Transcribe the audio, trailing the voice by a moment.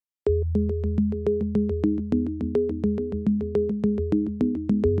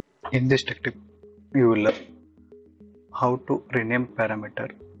In this tech tip, you will learn how to rename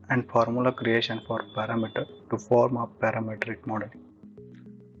parameter and formula creation for parameter to form a parametric model.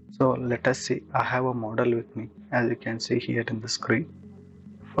 So let us see. I have a model with me, as you can see here in the screen.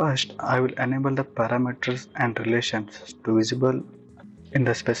 First, I will enable the parameters and relations to visible in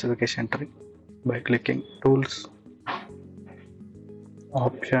the specification tree by clicking Tools,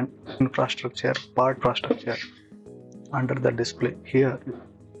 Option, Infrastructure, Part Infrastructure. Under the display here,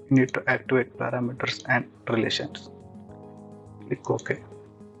 you need to activate parameters and relations. Click OK.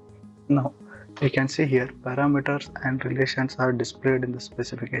 Now you can see here parameters and relations are displayed in the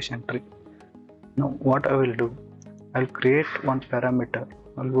specification tree. Now what I will do, I'll create one parameter.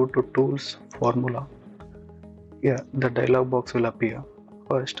 I'll go to Tools, Formula. Here the dialog box will appear.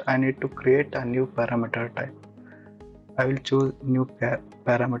 First I need to create a new parameter type. I will choose new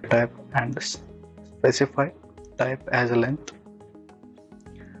parameter type and specify type as a length.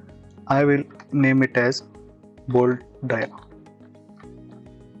 I will name it as bold dia.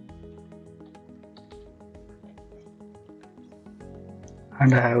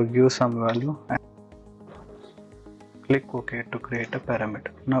 And I have give some value and click OK to create a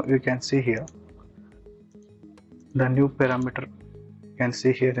parameter. Now you can see here the new parameter you can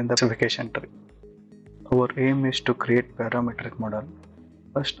see here in the specification tree. Our aim is to create parametric model.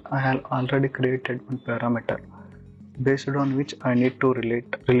 First I have already created one parameter based on which I need to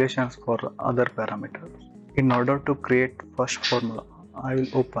relate relations for other parameters. In order to create first formula, I will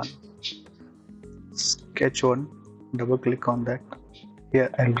open sketch 1, double click on that. Here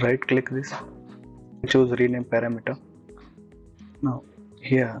I'll right click this, choose rename parameter. Now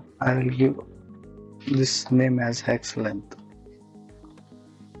here I will give this name as hex length.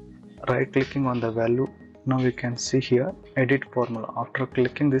 Right clicking on the value. Now you can see here edit formula. After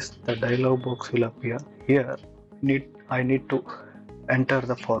clicking this, the dialog box will appear. Here I need to enter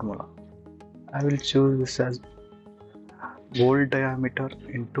the formula. I will choose this as bolt diameter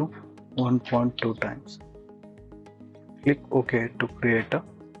into 1.2 times. Click OK to create a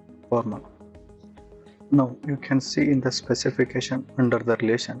formula. Now you can see in the specification under the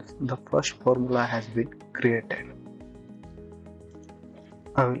relations, the first formula has been created.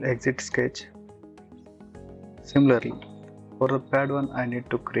 I will exit sketch. Similarly, for the pad 1 I need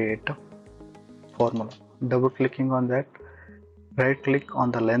to create a formula. Double clicking on that, right click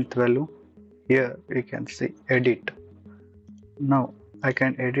on the length value. Here you can see edit. Now I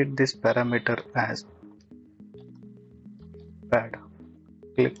can edit this parameter as pad.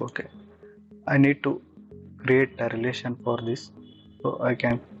 Click OK. I need to create a relation for this, so I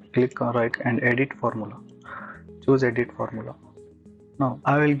can click on right and edit formula. Choose edit formula. Now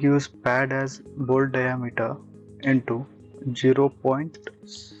I will use pad as bolt diameter into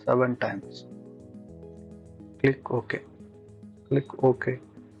 0.7 times. Click OK. Click OK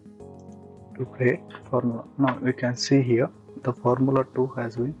to create formula. Now you can see here the formula 2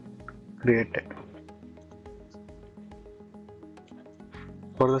 has been created.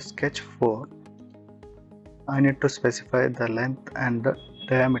 For the sketch 4, I need to specify the length and the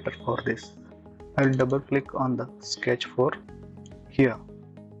diameter for this. I will double click on the sketch 4. Here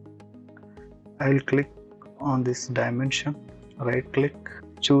I will click on this dimension, right click,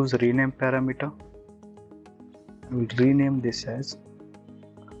 choose rename parameter. I will rename this as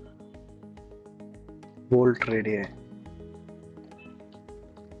bolt radii.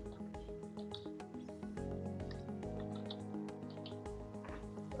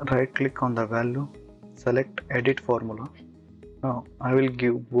 Right click on the value, select edit formula. Now I will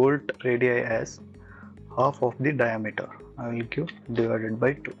give bolt radii as half of the diameter. I will give divided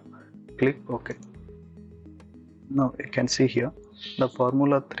by 2. Click OK. Now you can see here the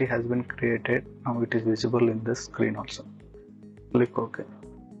formula 3 has been created. Now it is visible in the screen also. Click OK.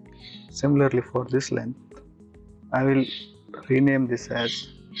 Similarly for this length, I will rename this as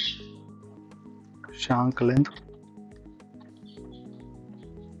shank length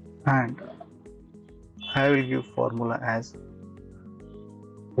and I will give formula as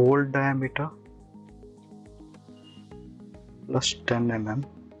bolt diameter plus 10 mm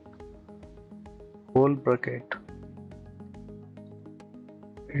whole bracket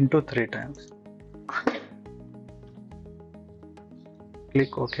into 3 times.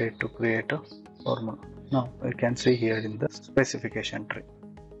 Click OK to create a formula. Now you can see here in the specification tree.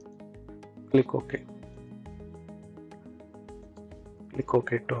 Click OK. Click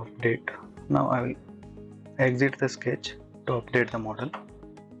OK to update. Now I will exit the sketch to update the model.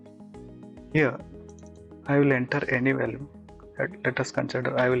 Here I will enter any value. Let us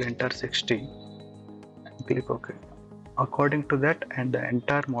consider I will enter 60 and click OK. According to that, and the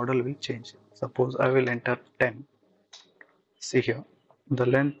entire model will change. Suppose I will enter 10. See here the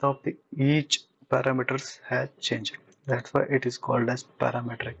length of each parameters has changed. That's why it is called as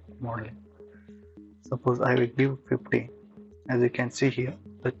parametric modeling. Suppose I will give 50. As you can see here,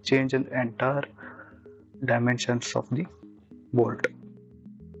 the change in the entire dimensions of the bolt.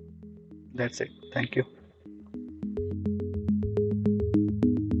 That's it. Thank you.